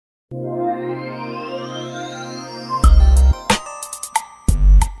Hey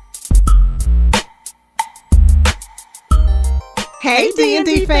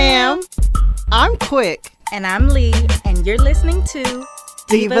D&D fam, I'm Quick. And I'm Lee, and you're listening to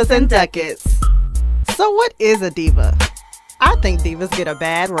Divas and Ducats. So what is a diva? I think divas get a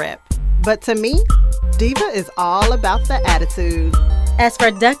bad rep, but to me, diva is all about the attitude. As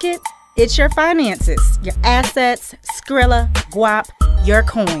for Ducat, it's your finances, your assets, Skrilla, guap, your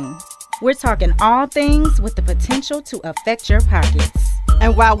coin. We're talking all things with the potential to affect your pockets.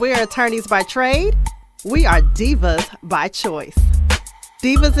 And while we're attorneys by trade, we are divas by choice.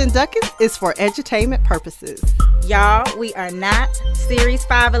 Divas and Ducats is for edutainment purposes. Y'all, we are not Series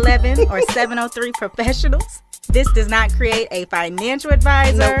 511 or 703 professionals. This does not create a financial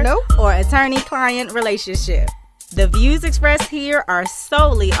advisor or attorney-client relationship. The views expressed here are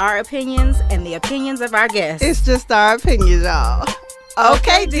solely our opinions and the opinions of our guests. It's just our opinions, y'all.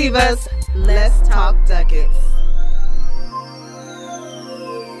 Okay, divas, let's talk Ducats.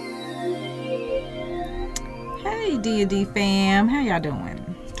 Hey, D&D fam. How y'all doing?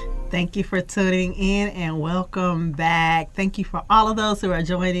 Thank you for tuning in and welcome back. Thank you for all of those who are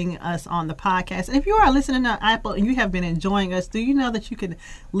joining us on the podcast. And if you are listening to Apple and you have been enjoying us, do you know that you can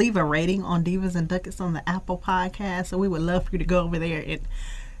leave a rating on Divas and Ducats on the Apple podcast? So we would love for you to go over there and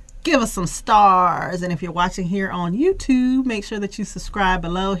give us some stars. And if you're watching here on YouTube, make sure that you subscribe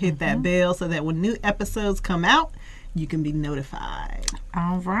below, hit that bell so that when new episodes come out, you can be notified.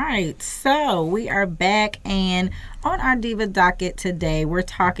 All right. So we are back, and on our Diva docket today, we're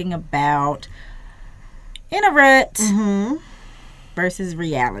talking about in a rut versus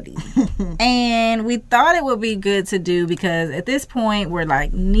reality. And we thought it would be good to do because at this point, we're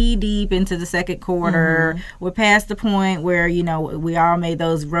like knee deep into the second quarter. We're past the point where, you know, we all made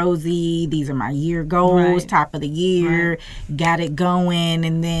those rosy, these are my year goals, top of the year, got it going,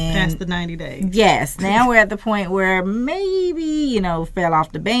 and then past the 90 days. Yes. Now we're at the point where maybe, you know, fell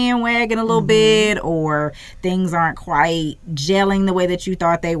off the bandwagon a little bit, or things aren't quite gelling the way that you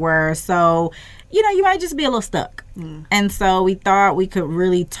thought they were. So, you know, you might just be a little stuck. And so we thought we could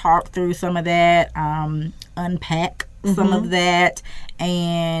really talk through some of that, unpack some of that,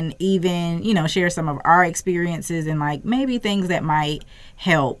 and even, you know, share some of our experiences and like maybe things that might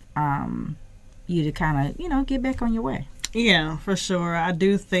help you to kind of, you know, get back on your way. Yeah, for sure. I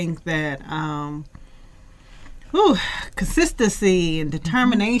do think that consistency and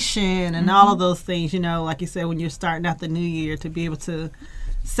determination and all of those things, you know, like you said, when you're starting out the new year, to be able to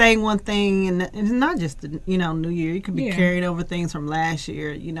say one thing, and it's not just the, you know, new year, you could be carrying over things from last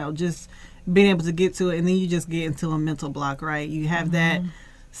year, you know, just being able to get to it, and then you just get into a mental block, right? You have that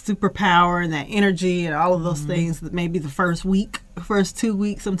superpower and that energy and all of those things that maybe the first week, first 2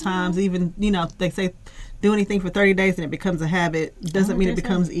 weeks, sometimes even, you know, they say do anything for 30 days and it becomes a habit. Doesn't mean it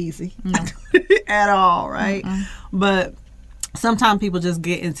becomes easy at all, right? But sometimes people just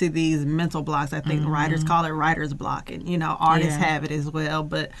get into these mental blocks. I think writers call it writer's block, and, you know, artists have it as well.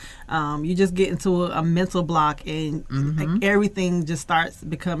 But you just get into a mental block, and like, everything just starts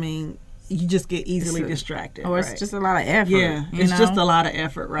becoming, you just get easily distracted. Or it's just a lot of effort. Yeah, it's just a lot of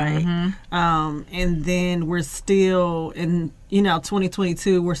effort, right? And then we're still in, you know,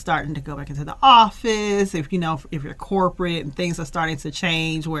 2022, we're starting to go back into the office. If, you know, if you're corporate, and things are starting to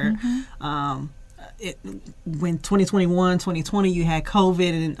change where when 2021, 2020, you had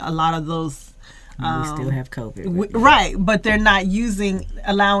COVID, and a lot of those we still have COVID. Right, but they're not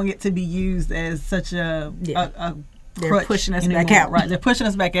allowing it to be used as such a they're pushing us anymore. Back out. Right, they're pushing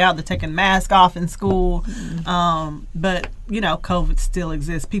us back out. They're taking masks off in school. But, you know, COVID still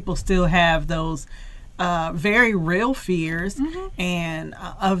exists. People still have those very real fears and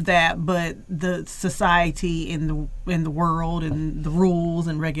of that, but the society in the world and the rules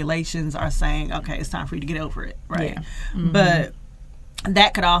and regulations are saying, okay, it's time for you to get over it, right? But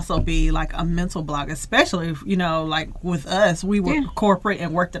that could also be like a mental block, especially if, you know, like with us, we were corporate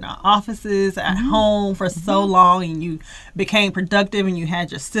and worked in our offices at home for so long, and you became productive and you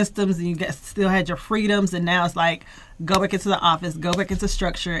had your systems and you still had your freedoms, and now it's like, go back into the office, go back into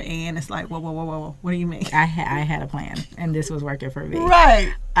structure, and it's like, whoa, what do you mean? I had a plan, and this was working for me.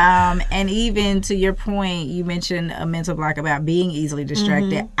 Right. And even to your point, you mentioned a mental block about being easily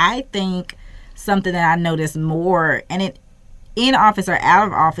distracted. I think something that I noticed more, and it in office or out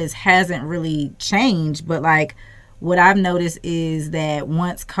of office hasn't really changed, but like what I've noticed is that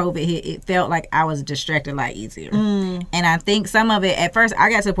once COVID hit, it felt like I was distracted a lot easier. And I think some of it, at first, I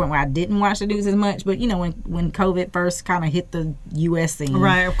got to the point where I didn't watch the news as much. But, you know, when COVID first kind of hit the U.S. scene.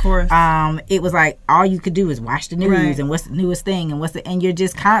 Right, of course. It was like all you could do is watch the news and what's the newest thing and and you're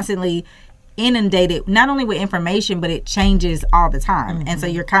just constantly inundated not only with information, but it changes all the time. And so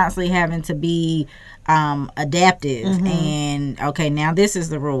you're constantly having to be adaptive. And okay, now this is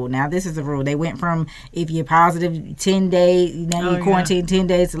the rule. Now this is the rule. They went from, if you're positive 10 days, now you quarantine 10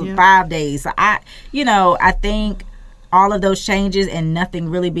 days to 5 days. So I think all of those changes and nothing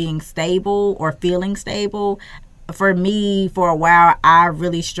really being stable or feeling stable, for me, for a while, I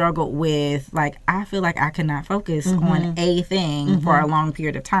really struggled with, like, I feel like I could not focus on a thing for a long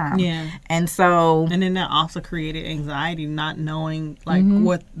period of time. Yeah. And so... And then that also created anxiety, not knowing, like,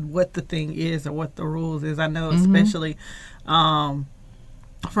 what the thing is or what the rules is. I know especially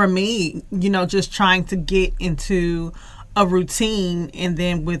for me, just trying to get into a routine, and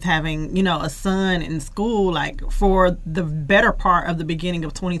then with having, a son in school, like for the better part of the beginning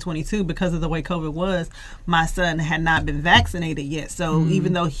of 2022, because of the way COVID was, my son had not been vaccinated yet. So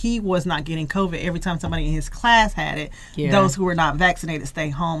even though he was not getting COVID, every time somebody in his class had it, those who were not vaccinated stay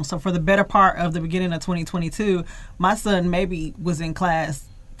home. So for the better part of the beginning of 2022, my son maybe was in class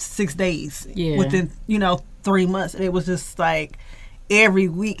 6 days within, 3 months. And it was just like, every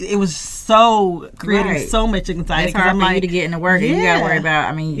week it was so creating so much anxiety. It's hard for you to get into work and you gotta worry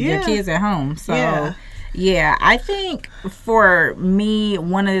about your kids at home. So I think for me,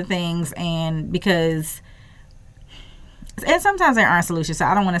 one of the things, and sometimes there aren't solutions, so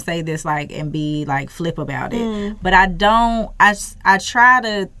I don't want to say this like and be like flip about it, but I try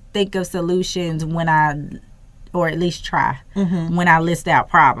to think of solutions or at least try when I list out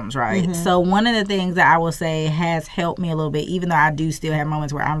problems, right? So one of the things that I will say has helped me a little bit, even though I do still have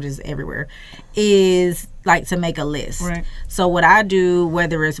moments where I'm just everywhere, is like to make a list. Right. So what I do,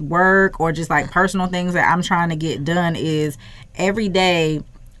 whether it's work or just like personal things that I'm trying to get done, is every day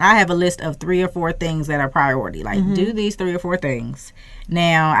I have a list of 3 or 4 things that are priority. Like, do these 3 or 4 things.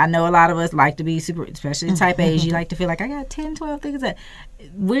 Now, I know a lot of us like to be super, especially type A's, you like to feel like I got 10, 12 things that...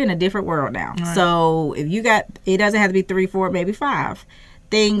 We're in a different world now. Right. So if you got... It doesn't have to be 3, 4, maybe 5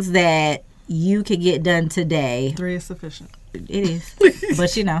 things that you can get done today. 3 is sufficient. It is. But,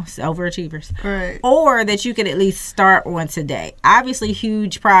 it's overachievers. Right. Or that you could at least start on today. Obviously,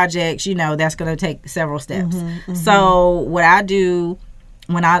 huge projects, that's going to take several steps. So what I do...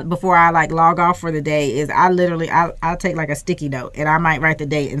 before I like log off for the day is I'll take like a sticky note and I might write the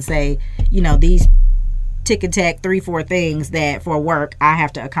date and say, these tick and tack 3, 4 things that for work I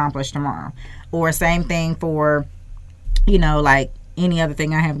have to accomplish tomorrow. Or same thing for, like any other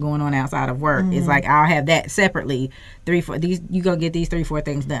thing I have going on outside of work. It's like I'll have that separately. 3, 4 these, you go get these 3, 4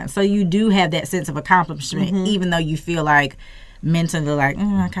 things done. So you do have that sense of accomplishment, even though you feel like mentally like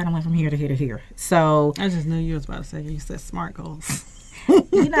I kind of went from here to here to here. So I just knew you was about to say, you said SMART goals.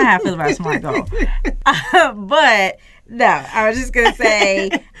 You know how I feel about SMART goals. But no, I was just gonna say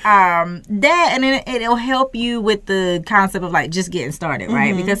that, and then it'll help you with the concept of like just getting started,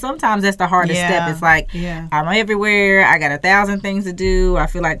 right? Because sometimes that's the hardest step. It's like I'm everywhere, I got 1,000 things to do, I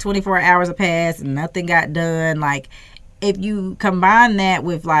feel like 24 hours have passed and nothing got done. Like, if you combine that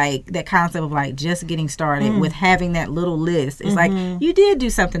with like that concept of like just getting started with having that little list, it's like you did do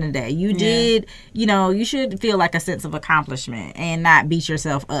something today. You did, you should feel like a sense of accomplishment and not beat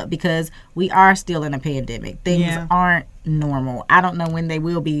yourself up, because we are still in a pandemic. Things aren't normal. I don't know when they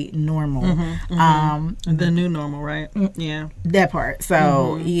will be normal. The new normal, right? Yeah. That part.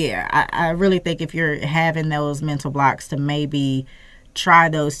 So I really think if you're having those mental blocks, to maybe try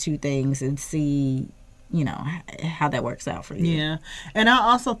those 2 things and see how that works out for you. Yeah. And I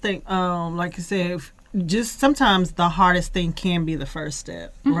also think, like you said, just sometimes the hardest thing can be the first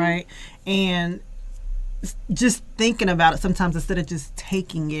step, right? And just thinking about it sometimes instead of just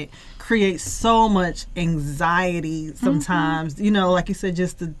taking it creates so much anxiety sometimes, like you said,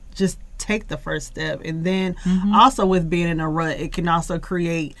 just take the first step. And then also with being in a rut, it can also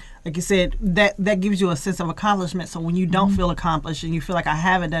create, like you said, that gives you a sense of accomplishment. So when you don't feel accomplished and you feel like I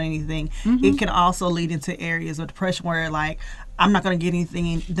haven't done anything, it can also lead into areas of depression where like, I'm not going to get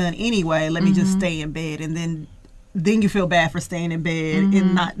anything done anyway. Let me just stay in bed. And then you feel bad for staying in bed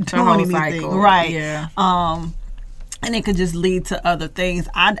and not doing anything. Cycle. Right. Yeah. And it could just lead to other things.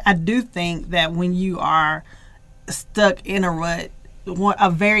 I do think that when you are stuck in a rut, a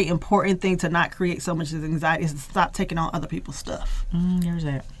very important thing to not create so much anxiety is to stop taking on other people's stuff. There's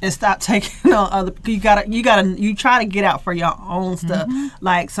that. And stop taking on other. You try to get out for your own stuff.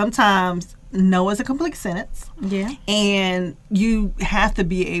 Like sometimes no is a complete sentence. Yeah. And you have to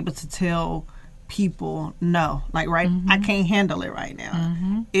be able to tell people no. Like I can't handle it right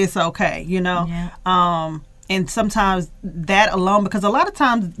now. It's okay. Yeah. And sometimes that alone, because a lot of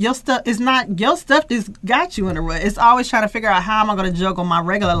times your stuff just got you in a rut. It's always trying to figure out how am I going to juggle my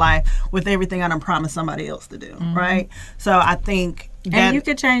regular life with everything I done promised somebody else to do, right? So I think And you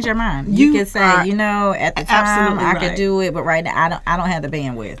could change your mind. You could say, at the time I could do it, but right now I don't have the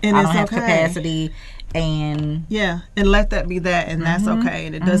bandwidth. And I don't have capacity. And let that be that, and that's okay.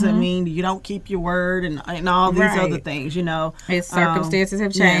 And it doesn't mean you don't keep your word and all these other things. Its circumstances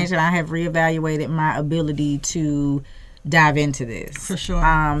have changed, and I have reevaluated my ability to dive into this for sure.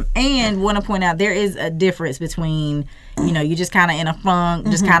 And want to point out there is a difference between you just kind of in a funk,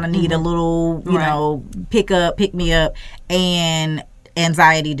 just kind of need a little pick me up, and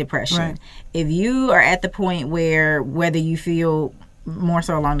anxiety, depression. Right. If you are at the point where whether you feel more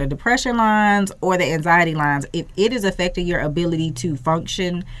so along the depression lines or the anxiety lines, if it is affecting your ability to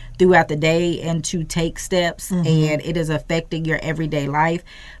function throughout the day and to take steps, and it is affecting your everyday life,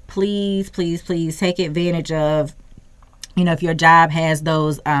 please take advantage of, if your job has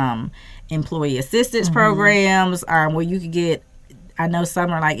those employee assistance programs where you could get, I know some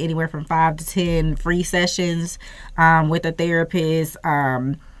are like anywhere from 5 to 10 free sessions with a therapist.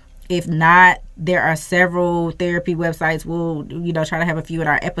 If not, there are several therapy websites. We'll, try to have a few in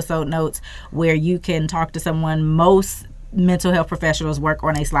our episode notes where you can talk to someone. Most mental health professionals work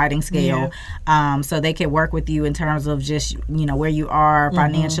on a sliding scale, so they can work with you in terms of just, where you are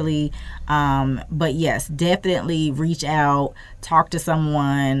financially. But yes, definitely reach out, talk to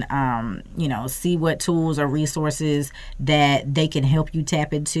someone, see what tools or resources that they can help you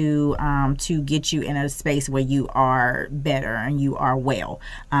tap into to get you in a space where you are better and you are well,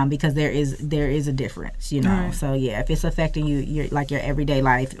 because there is a difference, Right. So yeah, if it's affecting you, your everyday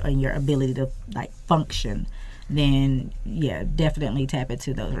life and your ability to function, then definitely tap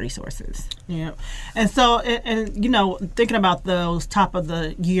into those resources. Yeah. And so, thinking about those top of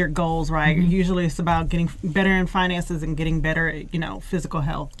the year goals, right? Usually it's about getting better in finances and getting better at, physical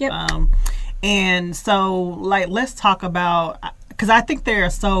health. Yep. And so, let's talk about, because I think they are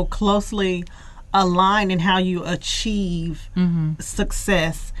so closely aligned in how you achieve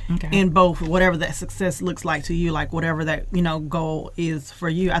success in both, whatever that success looks like to you, like whatever that goal is for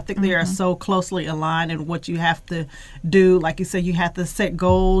you. I think they are so closely aligned in what you have to do. Like you said, you have to set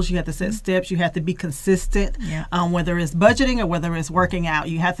goals, you have to set steps, you have to be consistent. Whether it's budgeting or whether it's working out,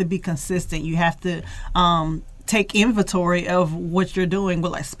 you have to be consistent. You have to take inventory of what you're doing,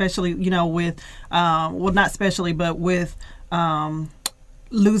 but especially with not especially, but with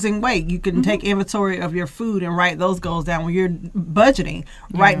losing weight. You can take inventory of your food and write those goals down. When you're budgeting,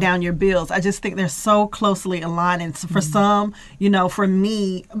 write down your bills. I just think they're so closely aligned. And for some, for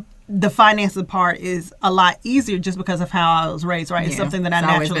me, the finances part is a lot easier just because of how I was raised, right? It's something that I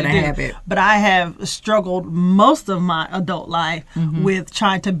naturally do. Habit. But I have struggled most of my adult life with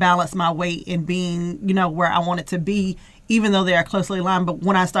trying to balance my weight and being, where I want it to be, even though they are closely aligned. But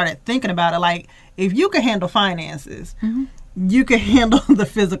when I started thinking about it, if you can handle finances, you can handle the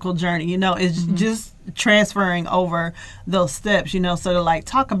physical journey. It's just transferring over those steps, so to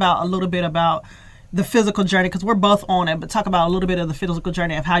talk about a little bit about the physical journey, because we're both on it, but talk about a little bit of the physical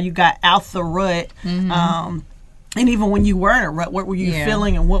journey of how you got out the rut. And even when you were in a rut, what were you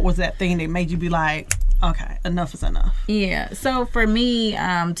feeling, and what was that thing that made you be like, okay, enough is enough? Yeah. So for me,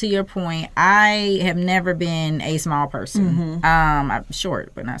 to your point, I have never been a small person. I'm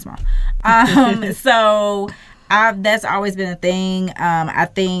short, but not small. So that's always been a thing. I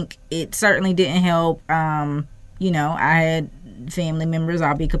think it certainly didn't help. I had family members,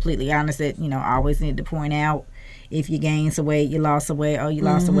 I'll be completely honest, that, I always need to point out, if you gained some weight, you lost some weight. Oh, you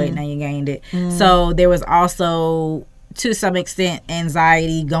lost some weight, now you gained it. So there was also, to some extent,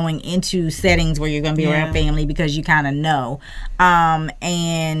 anxiety going into settings where you're going to be around family, because you kind of know.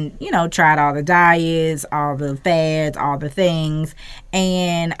 And, tried all the diets, all the fads, all the things.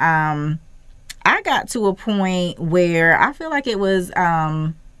 And I got to a point where I feel like it was,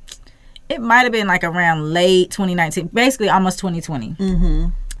 it might have been around late 2019, basically almost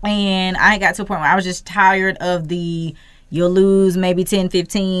 2020. And I got to a point where I was just tired of you'll lose maybe 10,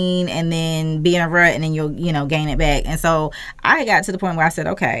 15 and then be in a rut, and then you'll, gain it back. And so I got to the point where I said,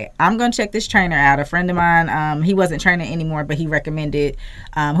 okay, I'm going to check this trainer out. A friend of mine, he wasn't training anymore, but he recommended,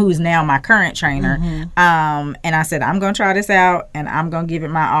 who's now my current trainer. And I said, I'm going to try this out, and I'm going to give it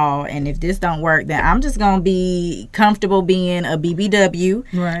my all. And if this don't work, then I'm just going to be comfortable being a BBW.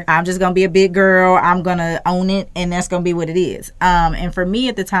 Right. I'm just going to be a big girl. I'm going to own it, and that's going to be what it is. And for me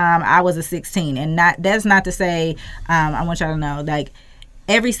at the time, I was a 16, and that's not to say, I want y'all to know,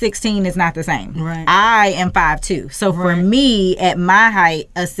 every 16 is not the same. Right. I am 5'2". So for me, at my height,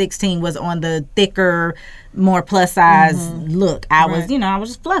 a 16 was on the thicker, more plus size look. I was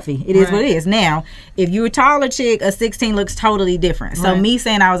just fluffy. It is what it is. Now, if you're a taller chick, a 16 looks totally different. So me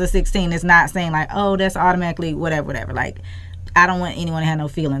saying I was a 16 is not saying oh, that's automatically whatever. I don't want anyone to have no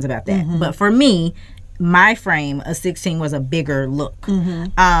feelings about that. But for me, my frame, a 16 was a bigger look.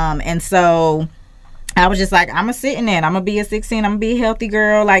 And so I was just like, I'm gonna sit in that. I'm gonna be a 16. I'm gonna be a healthy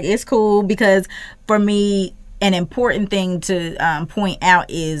girl. Like, it's cool, because for me, an important thing to point out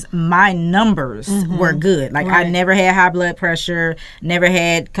is my numbers were good. Like, I never had high blood pressure, never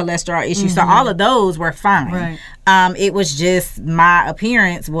had cholesterol issues. So all of those were fine. It was just my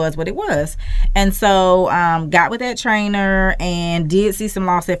appearance was what it was. And so got with that trainer and did see some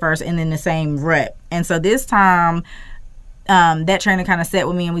loss at first, and then the same rep. And so this time, that trainer kind of sat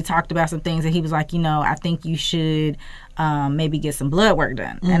with me and we talked about some things, and he was like, I think you should maybe get some blood work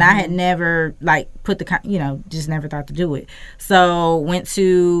done. And I had never just never thought to do it. So went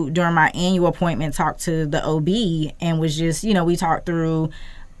to, during my annual appointment, talked to the OB, and was just, we talked through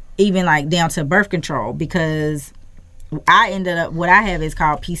even like down to birth control, because I ended up, what I have is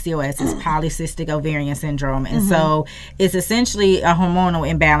called PCOS, it's polycystic ovarian syndrome. And so it's essentially a hormonal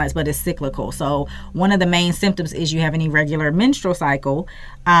imbalance, but it's cyclical. So one of the main symptoms is you have an irregular menstrual cycle,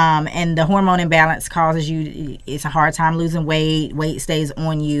 and the hormone imbalance causes you, it's a hard time losing weight stays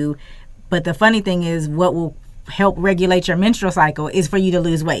on you. But the funny thing is, what will help regulate your menstrual cycle is for you to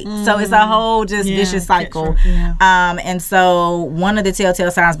lose weight. So it's a whole just vicious cycle. And so one of the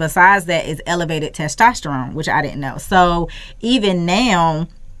telltale signs besides that is elevated testosterone, which I didn't know. So even now,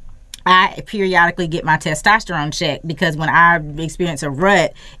 I periodically get my testosterone checked, because when I experience a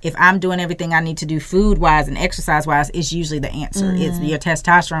rut, if I'm doing everything I need to do food-wise and exercise-wise, it's usually the answer. It's your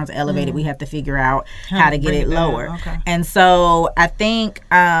testosterone's elevated. We have to figure out how to get it lower. And so I think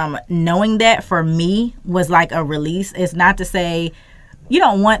knowing that for me was like a release. It's not to say you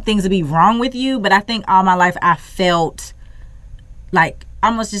don't want things to be wrong with you, but I think all my life I felt like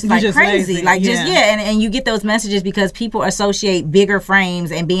almost just like crazy, lazy. Like just and you get those messages because people associate bigger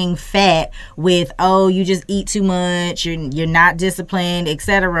frames and being fat with, oh, you just eat too much, you're not disciplined,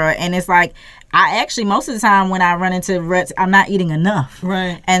 etc. And it's like, I actually, most of the time when I run into ruts, I'm not eating enough.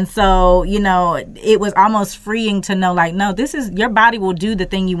 Right. And so, it was almost freeing to know, like, no, this is, your body will do the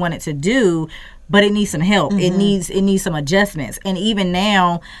thing you want it to do, but it needs some help. It needs some adjustments. And even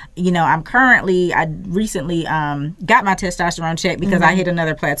now, I recently got my testosterone checked because I hit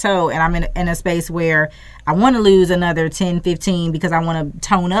another plateau, and I'm in a space where I want to lose another 10, 15 because I want to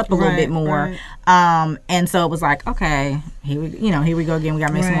tone up a little bit more. Right. And so it was like, okay, here we go again. We got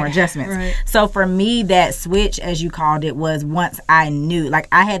to make some more adjustments. Right. So for me, that switch, as you called it, was once I knew, like,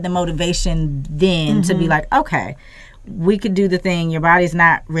 I had the motivation then to be like, okay, we could do the thing. Your body's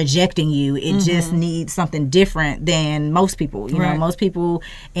not rejecting you. It just needs something different than most people. You know, most people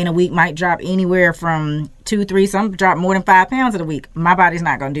in a week might drop anywhere from 2, 3, some drop more than 5 pounds in a week. My body's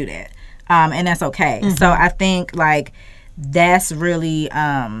not going to do that. And that's okay. So I think, like, that's really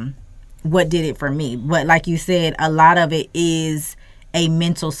what did it for me. But like you said, a lot of it is a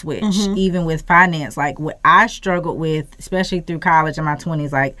mental switch, even with finance. Like, what I struggled with, especially through college in my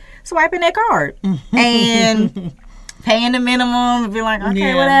 20s, like swiping that card and paying the minimum and be like,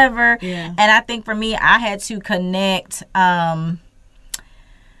 okay, whatever. Yeah. And I think for me, I had to connect my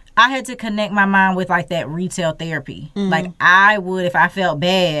mind with, like, that retail therapy. Like, I would, if I felt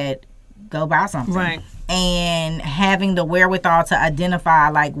bad, go buy something. Right. And having the wherewithal to identify,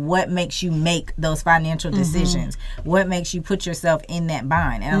 like, what makes you make those financial decisions, what makes you put yourself in that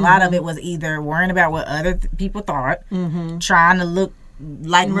bind. And a lot of it was either worrying about what other people thought, trying to look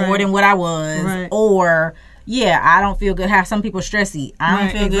like more than what I was, or I don't feel good. How some people stress eat. I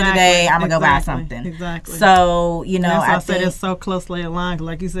don't feel good today. I'm gonna go buy something. Exactly. So I said it's so closely aligned.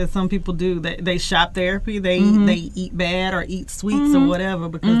 Like you said, some people do. They shop therapy. They eat bad or eat sweets or whatever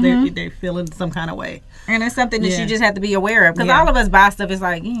because they're feeling some kind of way. And it's something that you just have to be aware of, because all of us buy stuff. It's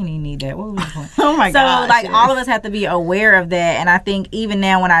like, you don't even need that. What was the point? Oh my god! So like all of us have to be aware of that. And I think even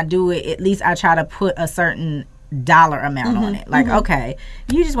now when I do it, at least I try to put a certain dollar amount on it. Like, okay,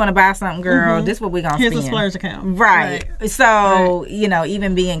 you just want to buy something, girl, this is what we're gonna spend. Here's a splurge account. Right. So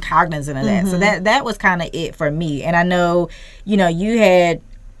even being cognizant of that. So that was kind of it for me. And I know you had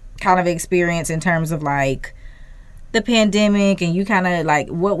kind of experience in terms of, like, the pandemic, and you kind of, like,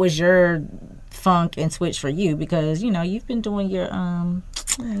 what was your funk and switch for you? Because you've been doing your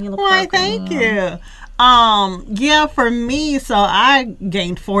why, thank you. For me, so I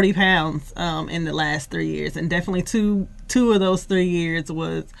gained 40 pounds in the last 3 years, and definitely two of those 3 years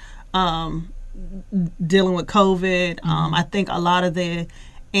was dealing with COVID. I think a lot of the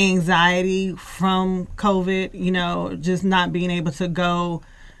anxiety from COVID, just not being able to go.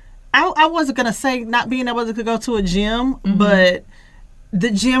 I wasn't gonna say not being able to go to a gym, but the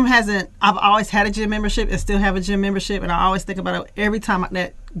gym hasn't. I've always had a gym membership and still have a gym membership, and I always think about it every time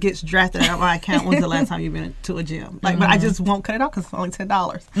that gets drafted out of my account. When's the last time you've been to a gym? Like, but I just won't cut it off because it's only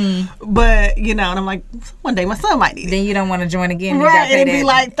 $10. But and I'm like, one day my son might need it. Then you don't want to join again. Right, it'd be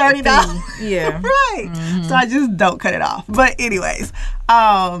like $30. Yeah, right. So I just don't cut it off. But anyways,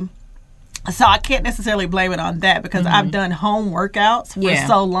 so I can't necessarily blame it on that because I've done home workouts for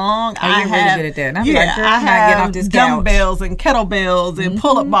so long. You're really good at that. I'm like, girl, I I'm not getting off this couch. Dumbbells and kettlebells and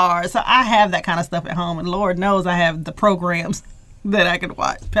pull-up bars. So I have that kind of stuff at home. And Lord knows I have the programs that I can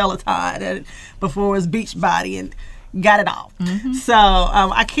watch. Peloton and before it was Beachbody and got it all. So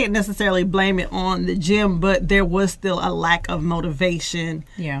I can't necessarily blame it on the gym, but there was still a lack of motivation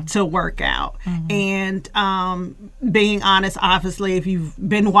to work out. And being honest, obviously, if you've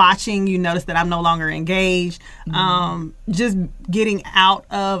been watching, you notice that I'm no longer engaged. Just getting out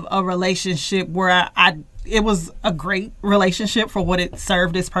of a relationship where it was a great relationship for what it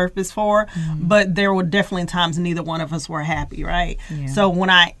served its purpose for, but there were definitely times neither one of us were happy, right? So when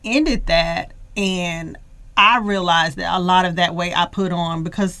I ended that, and I realized that a lot of that weight I put on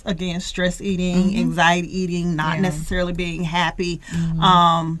because, again, stress eating, anxiety eating, not necessarily being happy,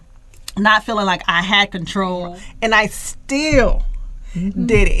 not feeling like I had control, and I still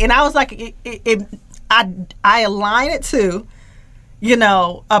did it. And I was like, I align it to,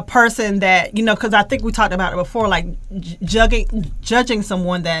 a person that, because I think we talked about it before, like judging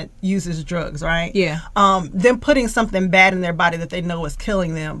someone that uses drugs, right? Yeah. Them putting something bad in their body that they know is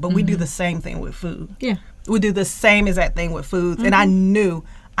killing them, but we do the same thing with food. Yeah. We do the same exact thing with foods, and I knew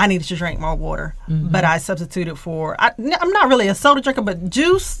I needed to drink more water, but I substituted for, I'm not really a soda drinker, but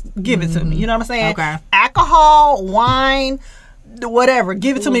juice, give it to me. You know what I'm saying? Okay. Alcohol, wine, whatever,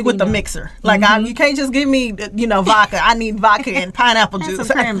 give it to me with the mixer. Like, you can't just give me, vodka. I need vodka and pineapple juice.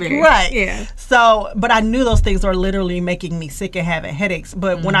 Some cranberry. Right. Yeah. So, but I knew those things were literally making me sick and having headaches.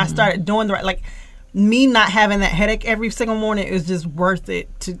 But when I started doing the right, like, me not having that headache every single morning is just worth it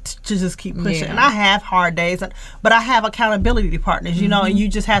to just keep pushing. And I have hard days, but I have accountability partners, and you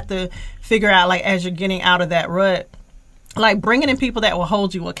just have to figure out, like, as you're getting out of that rut, like, bringing in people that will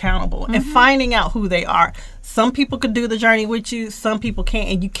hold you accountable and finding out who they are. Some people could do the journey with you, some people can't,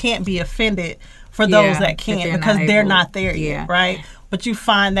 and you can't be offended for those that can't because they're not there yet, right? But you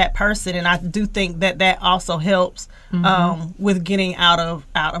find that person, and I do think that also helps with getting out of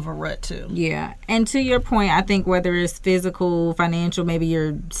a rut too. Yeah, and to your point, I think whether it's physical, financial, maybe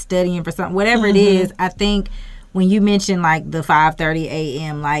you're studying for something, whatever it is, I think when you mention like the 5:30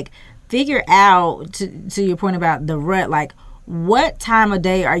 a.m., like figure out to your point about the rut, like what time of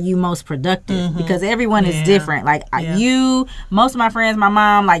day are you most productive? Because everyone is different. Like most of my friends, my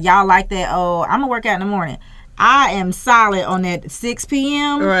mom, like y'all like that. Oh, I'm gonna work out in the morning. I am solid on that 6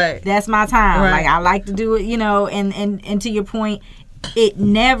 p.m. Right. That's my time. Right. Like, I like to do it, and to your point, it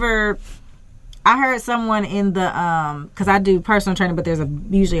never... I heard someone in the, because I do personal training, but there's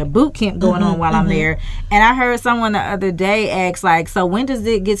usually a boot camp going on while I'm there. And I heard someone the other day ask, like, so when does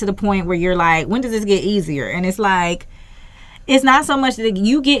it get to the point where you're like, when does this get easier? And it's like, it's not so much that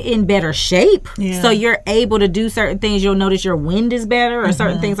you get in better shape. So you're able to do certain things. You'll notice your wind is better or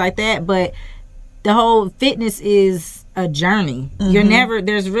certain things like that. But the whole fitness is a journey. You're never,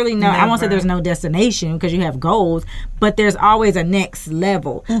 there's really no, I won't say there's no destination because you have goals, but there's always a next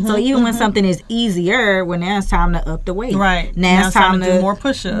level. So even when something is easier, well, now it's time to up the weight. Right. Now it's time to do more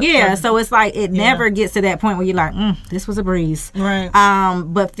push-ups. Yeah. So it's like, it never gets to that point where you're like, this was a breeze. Right.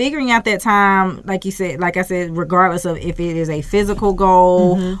 But figuring out that time, like you said, like I said, regardless of if it is a physical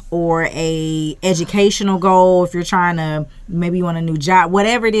goal or a educational goal, if you're trying to, maybe you want a new job,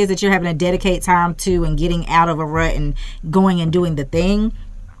 whatever it is that you're having to dedicate time to and getting out of a rut and going and doing the thing,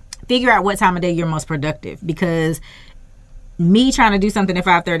 figure out what time of day you're most productive. Because me trying to do something at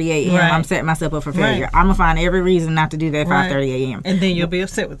 5:30 a.m., I'm setting myself up for failure. I'm going to find every reason not to do that at 5:30 a.m. And then you'll be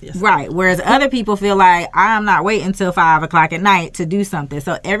upset with yourself. Right. Whereas other people feel like, I'm not waiting until 5 o'clock at night to do something.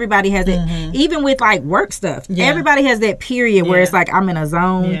 So everybody has it, even with like work stuff, everybody has that period where it's like, I'm in a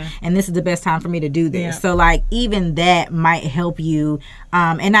zone and this is the best time for me to do this. So like even that might help you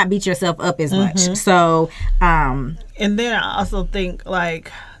and not beat yourself up as much. So and then I also think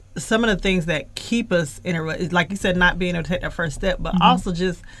like some of the things that keep us in a rut is, like you said, not being able to take that first step, but also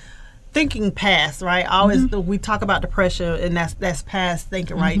just thinking past, right? Always we talk about depression, and that's past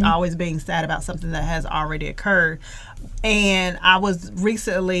thinking, right? Always being sad about something that has already occurred. And I was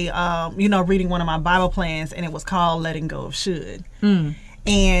recently, reading one of my Bible plans, and it was called Letting Go of Should.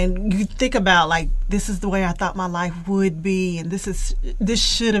 And you think about, like, this is the way I thought my life would be, and this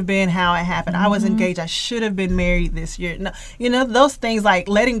should have been how it happened. I was engaged. I should have been married this year. No, those things, like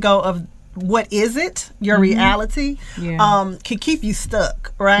letting go of what is it, your reality, can keep you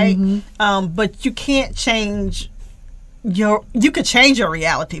stuck, right? But you can't change you could change your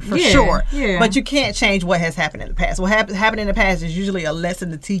reality for sure, but you can't change what has happened in the past. What happened in the past is usually a lesson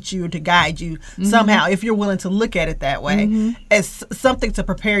to teach you, to guide you somehow, if you're willing to look at it that way, as something to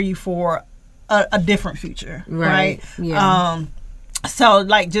prepare you for a different future, right? So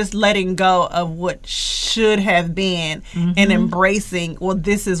like just letting go of what should have been and embracing, well,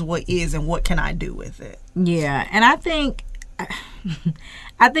 this is what is and what can I do with it. Yeah. And I think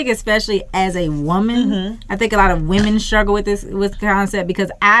especially as a woman, I think a lot of women struggle with this concept,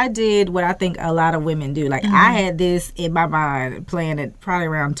 because I did what I think a lot of women do. Like I had this in my mind plan that probably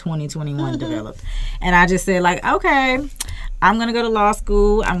around 2021 developed. And I just said like, okay, I'm going to go to law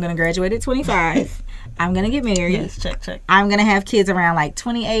school. I'm going to graduate at 25. I'm going to get married. Yes, check. I'm going to have kids around like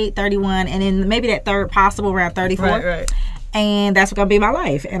 28, 31, and then maybe that third possible around 34. Right. And that's going to be my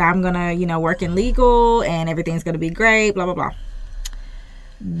life. And I'm going to, work in legal, and everything's going to be great, blah, blah, blah.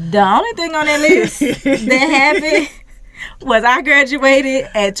 The only thing on that list that happened was I graduated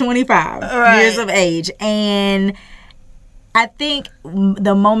at 25 years of age. And I think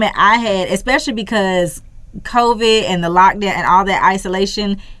the moment I had, especially because COVID and the lockdown and all that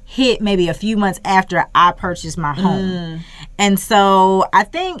isolation hit maybe a few months after I purchased my home. And so I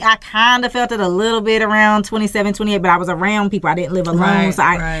think I kind of felt it a little bit around 27, 28, but I was around people. I didn't live alone, so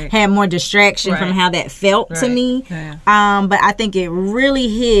I had more distraction from how that felt to me. Yeah. But I think it really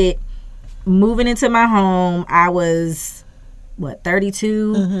hit moving into my home. I was,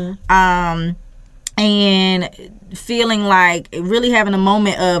 32? And feeling like really having a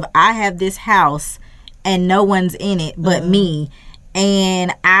moment of, I have this house and no one's in it but me.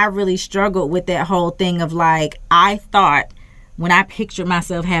 And I really struggled with that whole thing of like, I thought when I pictured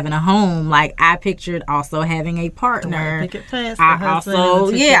myself having a home, like I pictured also having a partner.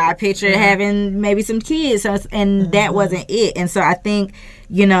 I pictured having maybe some kids, and that wasn't it. And so I think,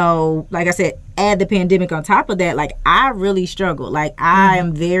 like I said, add the pandemic on top of that, like I really struggled. Like I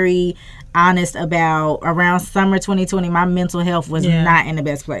am very honest about around summer 2020, my mental health was not in the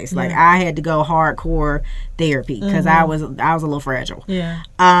best place. Like I had to go hardcore therapy because I was a little fragile.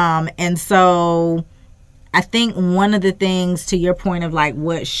 And so I think one of the things, to your point of like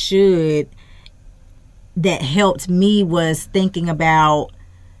what should, that helped me was thinking about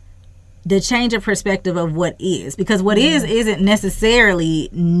the change of perspective of what is, because what is isn't necessarily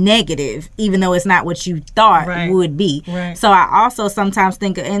negative, even though it's not what you thought would be. So I also sometimes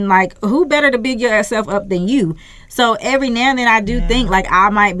think, and like, who better to big yourself up than you? So every now and then I do think like I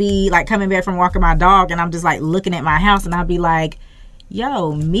might be like coming back from walking my dog and I'm just like looking at my house and I'll be like,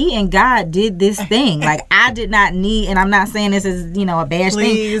 yo, me and God did this thing. Like I did not need, and I'm not saying this is, a bad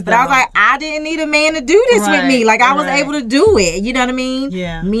thing, but I was like, I didn't need a man to do this with me. Like I was able to do it. You know what I mean?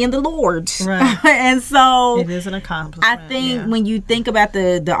 Yeah. Me and the Lord. And so it is an accomplishment. I think when you think about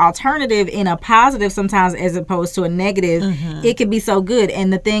the alternative in a positive sometimes as opposed to a negative, it can be so good.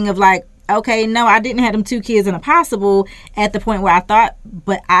 And the thing of like, okay, no, I didn't have them 2 kids and a possible at the point where I thought,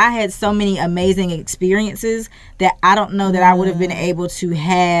 but I had so many amazing experiences that I don't know that I would have been able to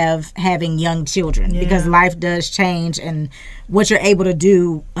have having young children, because life does change, and what you're able to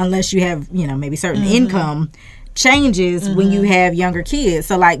do, unless you have, maybe certain income, changes when you have younger kids.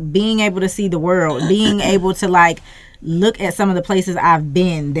 So like being able to see the world, being able to like look at some of the places I've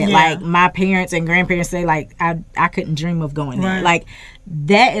been that like my parents and grandparents say like I couldn't dream of going there. Like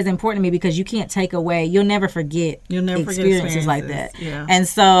that is important to me, because you can't take away, you'll never forget experiences like that. And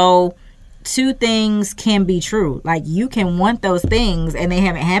so 2 things can be true. Like you can want those things and they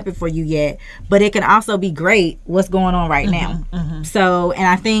haven't happened for you yet, but it can also be great what's going on right now. So, and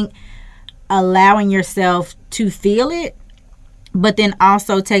I think allowing yourself to feel it, but then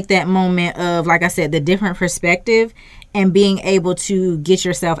also take that moment of, like I said, the different perspective and being able to get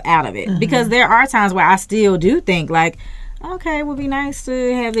yourself out of it. Because there are times where I still do think like, okay, it would be nice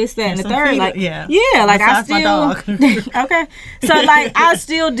to have this, that, and the third. Like, like I still, okay. So like, I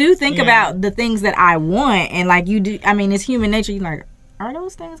still do think about the things that I want, and like you do. I mean, it's human nature. You're like, are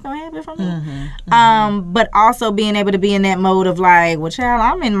those things gonna happen for me? But also being able to be in that mode of like, well, child,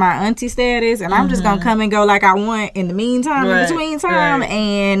 I'm in my auntie status, and I'm just gonna come and go like I want in the meantime, in between time,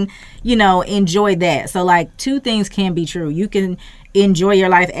 and enjoy that. So like 2 things can be true. You can enjoy your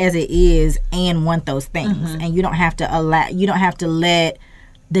life as it is and want those things, and you don't have to let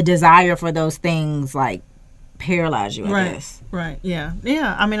the desire for those things like paralyze you, I guess.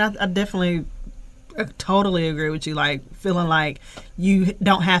 Yeah. I mean, I definitely totally agree with you. Like feeling like you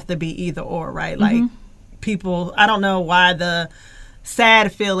don't have to be either or, right? Like people, I don't know why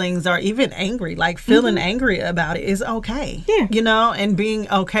sad feelings or even angry, like feeling angry about it is okay. Yeah. You know, and being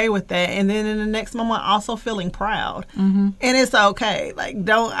okay with that. And then in the next moment also feeling proud. And it's okay. Like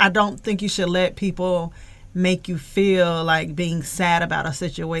I don't think you should let people make you feel like being sad about a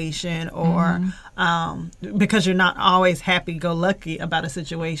situation or because you're not always happy-go-lucky about a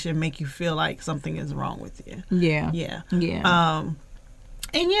situation make you feel like something is wrong with you. Yeah.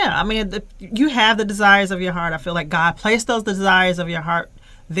 And I mean, you have the desires of your heart. I feel like God placed those desires of your heart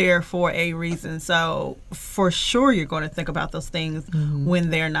there for a reason. So for sure you're going to think about those things when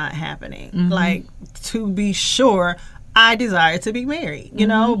they're not happening. Like, to be sure, I desire to be married, you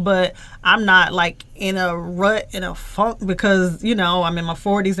know, but I'm not like in a rut, in a funk because, you know, I'm in my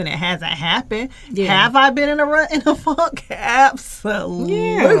 40s and it hasn't happened. Have I been in a rut, in a funk?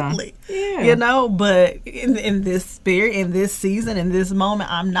 Absolutely. Yeah. You know, but in this spirit, in this season, in this moment,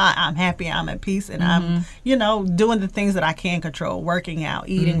 I'm not. I'm happy. I'm at peace. And I'm, you know, doing the things that I can control, working out,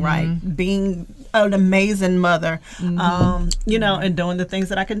 eating right, being an amazing mother, you know, and doing the things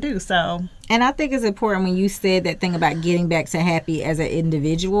that I can do. So. And I think it's important when you said that thing about getting back to happy as an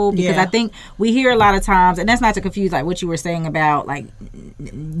individual, because I think we hear a lot of times, and that's not to confuse like what you were saying about like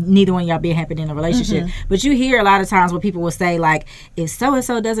neither one of y'all being happy in a relationship, but you hear a lot of times where people will say like, if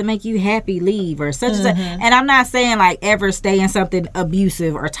so-and-so doesn't make you happy, leave, or such and such. And I'm not saying like ever stay in something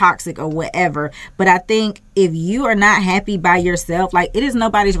abusive or toxic or whatever, but I think if you are not happy by yourself, like it is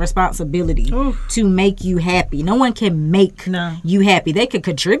nobody's responsibility to make you happy. No one can make you happy. They could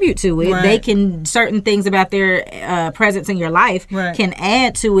contribute to it. They can, certain things about their presence in your life can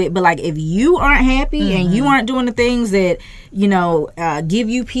add to it. But like if you aren't happy and you aren't doing the things that, you know, give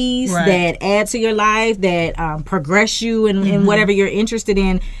you peace, that add to your life, that progress you in whatever you're interested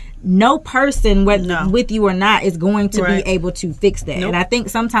in, no person, with you or not, is going to be able to fix that. And I think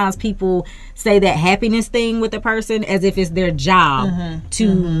sometimes people say that happiness thing with a person as if it's their job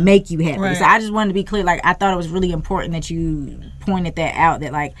to make you happy. So I just wanted to be clear. Like, I thought it was really important that you pointed that out,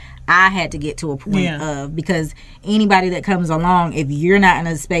 that like I had to get to a point of, because anybody that comes along, if you're not in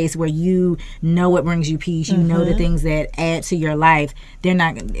a space where you know what brings you peace, you know the things that add to your life,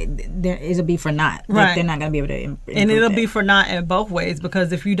 it'll be for naught. Like, they're not going to be able to and it'll be for naught in both ways,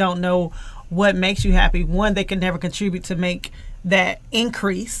 because if you don't know what makes you happy, one, they can never contribute to make that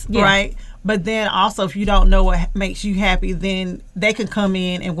increase, right? But then also, if you don't know what makes you happy, then they can come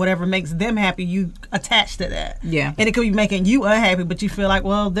in and whatever makes them happy, you attach to that. And it could be making you unhappy, but you feel like,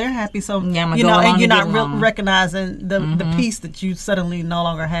 well, they're happy, so you know, and you're not recognizing the peace that you suddenly no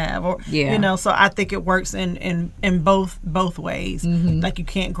longer have, or you know. So I think it works in both ways. Like, you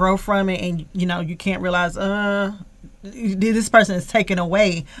can't grow from it, and you know, you can't realize, this person is taken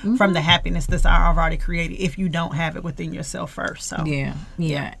away from the happiness that I've already created if you don't have it within yourself first. So and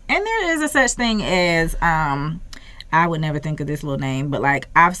there is a such thing as I would never think of this little name, but like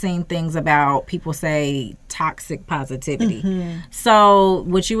I've seen things about people say toxic positivity. So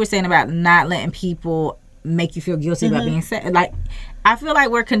what you were saying about not letting people make you feel guilty about being sad, like I feel like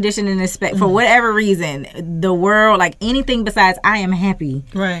we're conditioned in this for whatever reason, the world, like anything besides I am happy,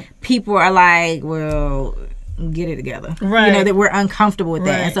 people are like, well, get it together, you know, that we're uncomfortable with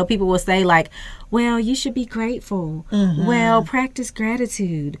that. And so people will say like, well, you should be grateful, well, practice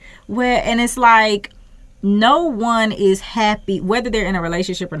gratitude, and it's like, no one is happy, whether they're in a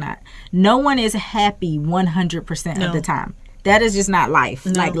relationship or not. No one is happy 100% of the time. That is just not life.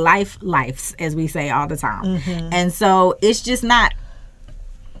 Like lifes, as we say all the time. And so it's just not,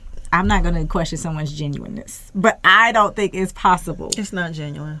 I'm not going to question someone's genuineness, but I don't think it's possible. It's not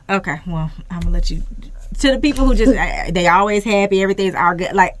genuine. Okay, well, I'm going to let you, to the people who just, they always happy, everything's all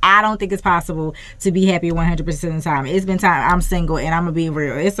good. Like, I don't think it's possible to be happy 100% of the time. It's been time, I'm single, and I'm going to be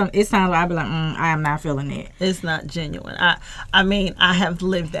real. It's times where I be like, I am not feeling it. It's not genuine. I mean, I have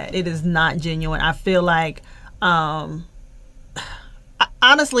lived that. It is not genuine. I feel like,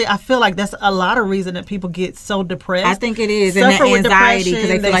 honestly, I feel like that's a lot of reason that people get so depressed. I think it is, and the anxiety, because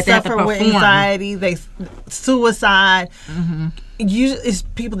they feel like they have to perform. With anxiety, suicide. It's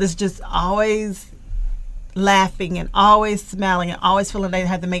people that's just always laughing and always smiling and always feeling they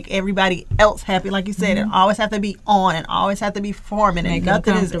have to make everybody else happy, like you said, and always have to be on and always have to be performing, and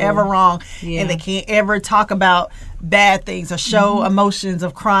nothing is ever wrong, and they can't ever talk about bad things or show emotions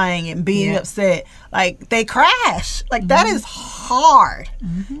of crying and being upset. Like, they crash. Like, that is hard.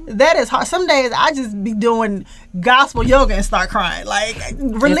 That is hard. Some days I just be doing gospel yoga and start crying. Like,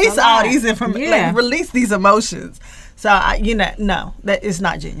 release all these like, release these emotions. So, no, that is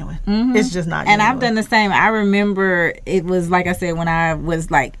not genuine. It's just not genuine. And I've done the same. I remember it was, like I said, when I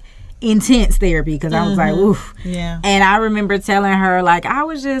was, like, intense therapy, because I was like, oof. And I remember telling her, like, I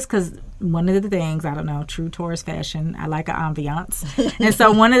was just, because one of the things, I don't know, true Taurus fashion, I like an ambiance. And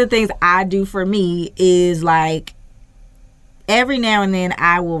so one of the things I do for me is like every now and then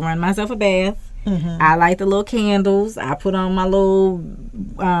I will run myself a bath. I light the little candles. I put on my little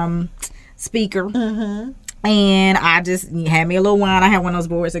speaker. And I just had me a little wine. I have one of those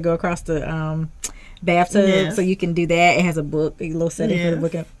boards that go across the bathtub, so you can do that. It has a book, a little setting for the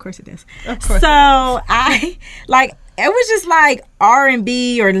book. Of course it does. Of course. So I like it was just like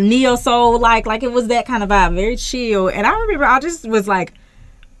R&B or neo soul, like it was that kind of vibe, very chill. And I remember I just was like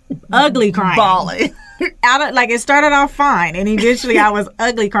ugly crying, bawling. Like it started off fine, and eventually I was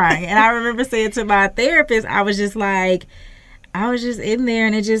ugly crying. And I remember saying to my therapist, I was just in there,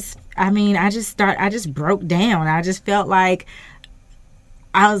 and it just, I just broke down. I just felt like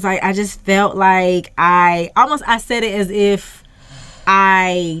I said it as if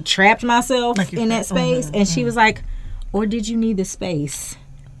I trapped myself in that space. And she was like, or did you need the space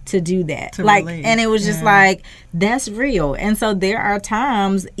to do that? Release. And it was just like, that's real. And so there are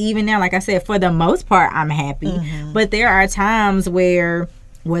times, even now, like I said, for the most part, I'm happy. But there are times whether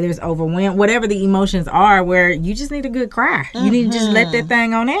it's overwhelmed, whatever the emotions are, where you just need a good cry. You need to just let that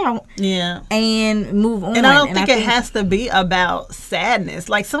thing on out. And move on. And I don't think it has to be about sadness.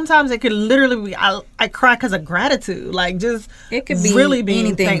 Like sometimes it could literally be, I cry because of gratitude. Like just it could be really being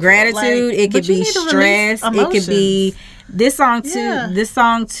anything. thankful. Gratitude. It could be stress. It could be this song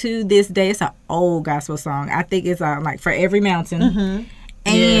to this day. It's an old gospel song. I think it's like For Every Mountain.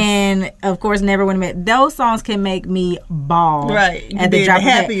 And of course, Never Would Have Met. Those songs can make me bawl at the drop of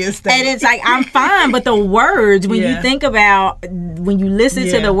happiest and it's like I'm fine, but the words, when you think about, when you listen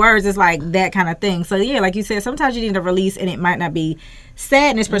to the words, it's like that kind of thing. So like you said, sometimes you need a release, and it might not be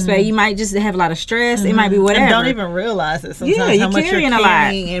sadness per se. You might just have a lot of stress. It might be whatever. And don't even realize it sometimes how much you're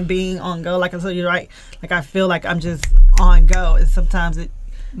carrying and being on go. Like I said, you're right. Like I feel like I'm just on go, and sometimes it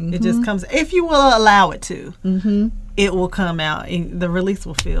just comes, if you will allow it to. It will come out, and the release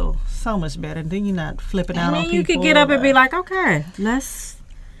will feel so much better. Then you're not flipping out on people. You could get up and be like, okay, I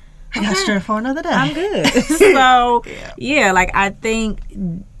got strength for another day. I'm good. So like I think,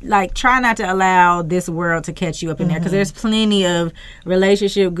 like, try not to allow this world to catch you up in there, because there's plenty of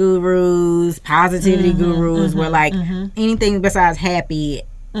relationship gurus, positivity gurus, where like anything besides happy,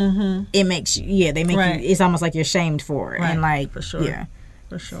 it makes you, they make you, it's almost like you're shamed for it. And like, for sure.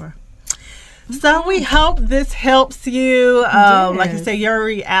 For sure. So we hope this helps you. Like you say, your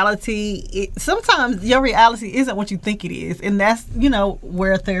reality, sometimes your reality isn't what you think it is. And that's,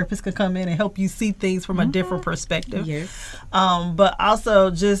 where a therapist could come in and help you see things from a different perspective. But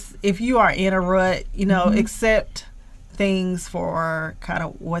also, just if you are in a rut, accept things for kind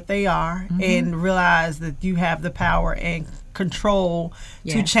of what they are, and realize that you have the power and control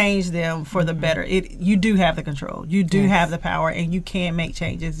to change them for the better. You do have the control. You do have the power, and you can make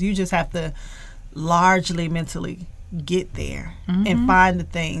changes. You just have to largely mentally get there and find the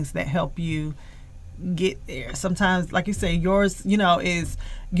things that help you get there. Sometimes, like you say, yours, is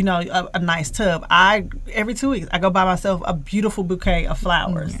a nice tub. Every 2 weeks I go buy myself a beautiful bouquet of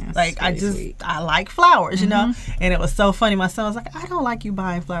flowers. I like flowers, and it was so funny. My son was like, I don't like you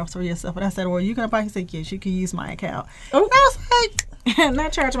buying flowers for yourself. And I said, well, you gonna buy? He said, yes, you can use my account. And I was like,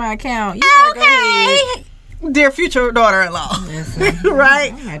 not charge my account. You okay, go ahead. Dear future daughter-in-law.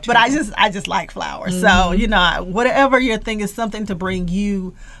 Right? But I just like flowers. So, whatever your thing is, something to bring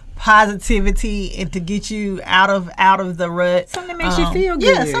you positivity and to get you out of the rut. Something that makes you feel good.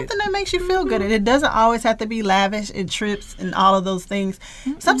 Yeah, something that makes you feel good. And it doesn't always have to be lavish and trips and all of those things.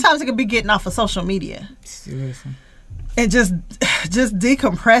 Sometimes it could be getting off of social media. Seriously. And just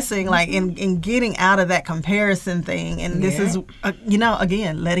decompressing, like, and getting out of that comparison thing. And this is,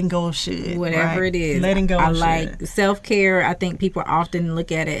 again, letting go of should. Whatever it is. Letting go of should. Like self-care, I think people often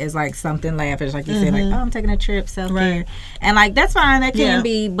look at it as like something lavish. Like you said, like, oh, I'm taking a trip, self-care. And like, that's fine. That can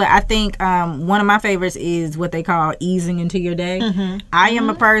be. But I think one of my favorites is what they call easing into your day. I am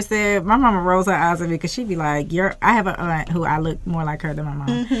a person, my mama rolls her eyes at me because she'd be like, I have an aunt who I look more like her than my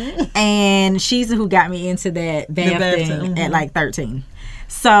mom. And she's who got me into that bath thing at like 13.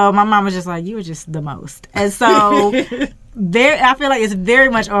 So my mom was just like, you were just the most. And so I feel like it's very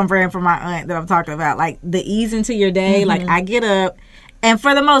much on brand for my aunt that I'm talking about. Like the ease into your day. Like I get up, and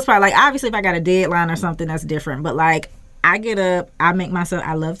for the most part, like obviously if I got a deadline or something, that's different. But like I get up, I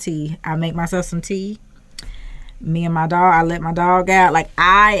love tea. I make myself some tea. Me and my dog, I let my dog out. Like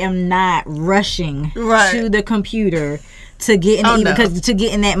I am not rushing to the computer to get in because to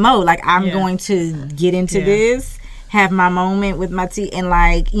get in that mode. Like I'm going to get into this, have my moment with my tea, and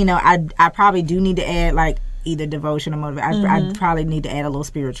like, I probably do need to add like either devotion or motivation. I probably need to add a little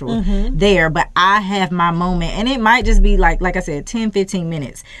spiritual there, but I have my moment, and it might just be like I said, 10-15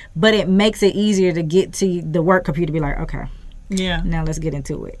 minutes, but it makes it easier to get to the work computer to be like, okay, yeah, now let's get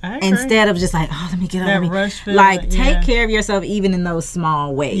into it. I agree. Instead of just like, oh, let me get that up. rush feeling, Like, take care of yourself even in those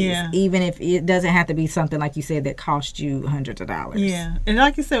small ways. Yeah. Even if it doesn't have to be something, like you said, that costs you hundreds of dollars. Yeah. And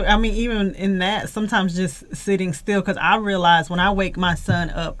like you said, I mean, even in that, sometimes just sitting still, because I realize when I wake my son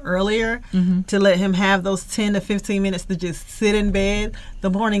up earlier to let him have those 10 to 15 minutes to just sit in bed, the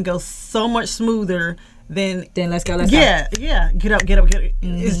morning goes so much smoother than let's go. Yeah. Get up.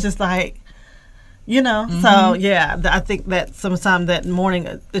 It's just like, you know, so yeah, I think that sometimes that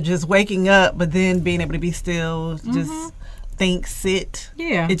morning, just waking up, but then being able to be still, just think, sit.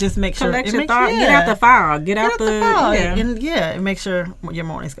 Yeah. It just makes sure. Collect your thoughts. Get out the fog. Get out the fog. Yeah. And it makes sure your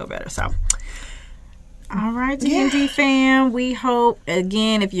mornings go better. So. All right, D&D fam. We hope,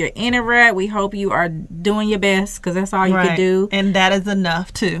 again, if you're in a rut, we hope you are doing your best, because that's all you can do. And that is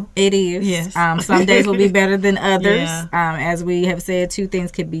enough, too. It is. Yes. Some days will be better than others. Yeah. As we have said, two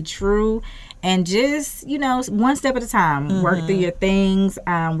things could be true. And just, one step at a time. Work through your things.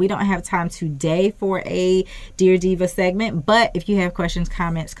 We don't have time today for a Dear Diva segment, but if you have questions,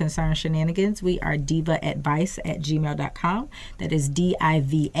 comments, concerns, shenanigans, we are divaadvice@gmail.com. That is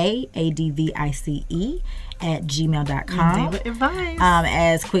DIVAADVICE @gmail.com. Diva Advice.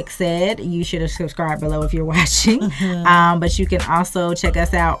 As Quick said, you should have subscribed below if you're watching. But you can also check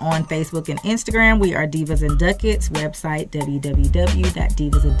us out on Facebook and Instagram. We are Divas and Ducats. Website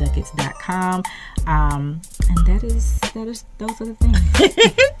www.divasandducats.com. And those are the things.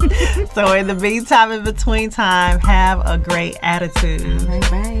 So in the meantime, in between time, have a great attitude. All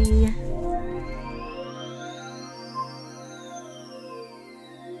right, bye.